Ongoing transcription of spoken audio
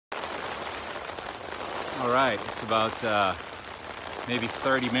All right, it's about maybe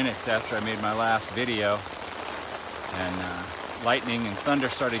 30 minutes after I made my last video, and lightning and thunder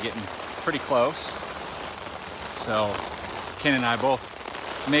started getting pretty close. So Ken and I both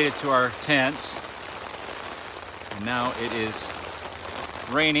made it to our tents, and now it is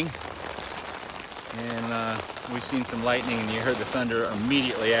raining, and we've seen some lightning, and you heard the thunder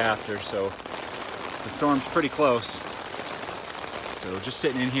immediately after, so the storm's pretty close. So just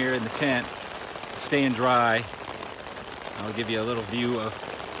sitting in here in the tent, staying dry. I'll give you a little view of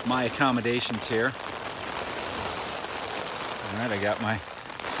my accommodations here. All right, I got my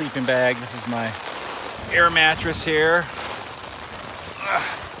sleeping bag. This is my air mattress here.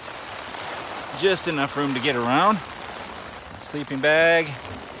 Just enough room to get around. Sleeping bag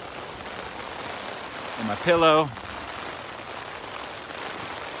and my pillow.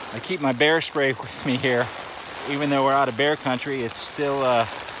 I keep my bear spray with me here. Even though we're out of bear country, it's still a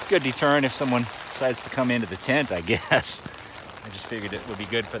good deterrent if someone decides to come into the tent, I guess. I just figured it would be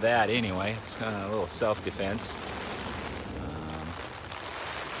good for that anyway. It's kind of a little self-defense.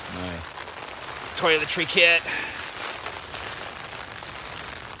 My toiletry kit.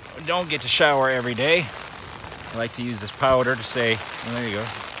 I don't get to shower every day. I like to use this powder to say, well, there you go,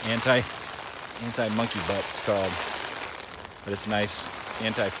 anti-monkey butt it's called. But it's nice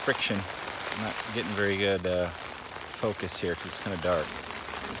anti-friction. I'm not getting very good focus here because it's kind of dark.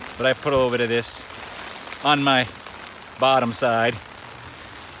 But I put a little bit of this on my bottom side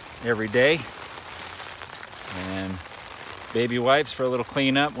every day. And baby wipes for a little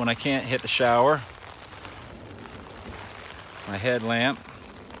cleanup when I can't hit the shower. My headlamp.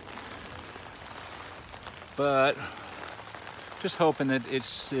 But just hoping that it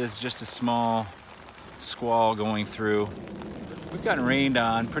is just a small squall going through. We've gotten rained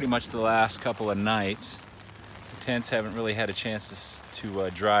on pretty much the last couple of nights. The tents haven't really had a chance to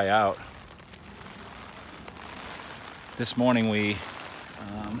dry out. This morning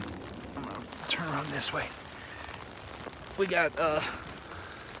I'm gonna turn around this way. We got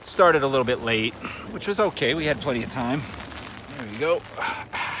started a little bit late, which was okay. We had plenty of time. There we go.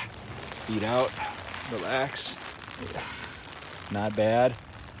 Feet out, relax. Yeah. Not bad.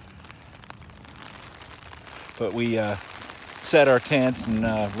 But we set our tents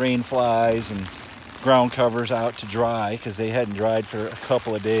and rain flies and ground covers out to dry because they hadn't dried for a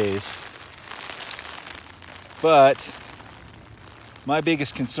couple of days. But my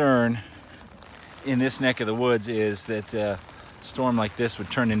biggest concern in this neck of the woods is that a storm like this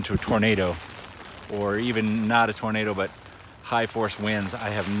would turn into a tornado, or even not a tornado, but high force winds. I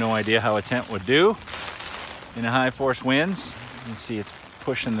have no idea how a tent would do in a high force winds. You can see it's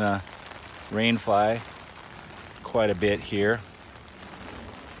pushing the rain fly quite a bit here.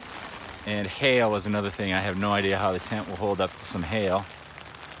 And hail is another thing. I have no idea how the tent will hold up to some hail.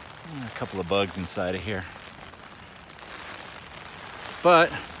 A couple of bugs inside of here.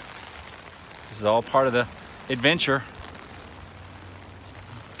 But this is all part of the adventure.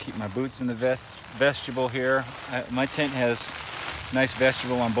 Keep my boots in the vestibule here. My tent has a nice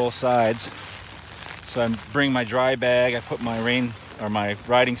vestibule on both sides. So I bring my dry bag. I put my my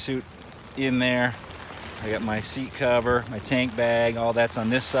riding suit in there. I got my seat cover, my tank bag, all that's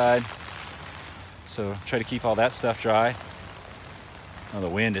on this side. So try to keep all that stuff dry. Oh, the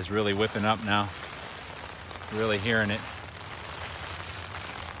wind is really whipping up now. Really hearing it.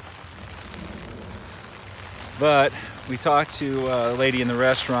 But we talked to a lady in the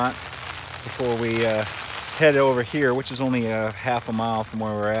restaurant before we headed over here, which is only a half a mile from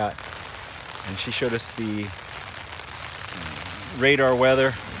where we're at. And she showed us the radar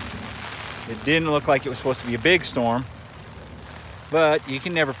weather. It didn't look like it was supposed to be a big storm, but you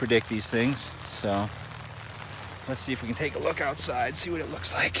can never predict these things. So let's see if we can take a look outside, see what it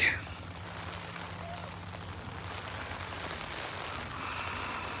looks like.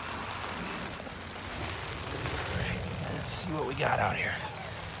 All right, let's see what we got out here.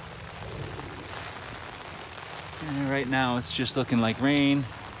 And right now it's just looking like rain.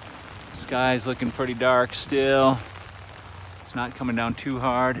 The sky's looking pretty dark still. It's not coming down too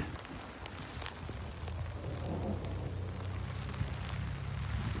hard.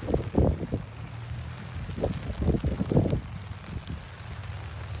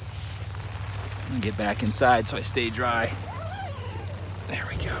 Get back inside so I stay dry. There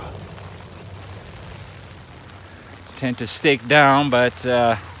we go. Tent is staked down, but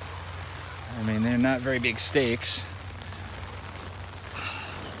I mean, they're not very big stakes.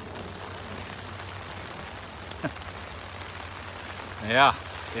 Yeah,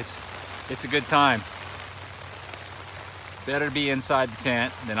 it's a good time. Better to be inside the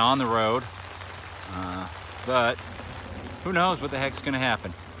tent than on the road. But who knows what the heck's gonna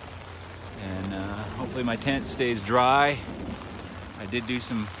happen. and hopefully my tent stays dry. I did do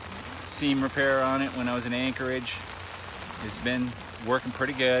some seam repair on it when I was in Anchorage. It's been working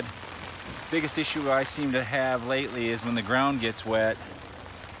pretty good. Biggest issue I seem to have lately is when the ground gets wet.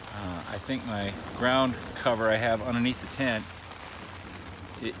 I think my ground cover I have underneath the tent,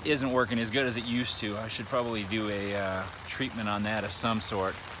 it isn't working as good as it used to. I should probably do a treatment on that of some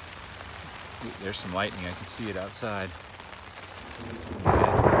sort. Ooh, there's some lightning, I can see it outside.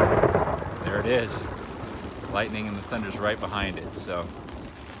 There it is. Lightning and the thunder's right behind it. So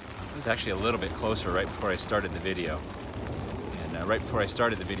it was actually a little bit closer right before I started the video. And right before I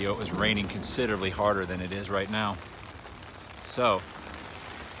started the video, it was raining considerably harder than it is right now. So,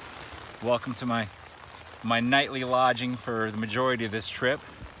 welcome to my nightly lodging for the majority of this trip.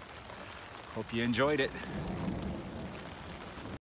 Hope you enjoyed it.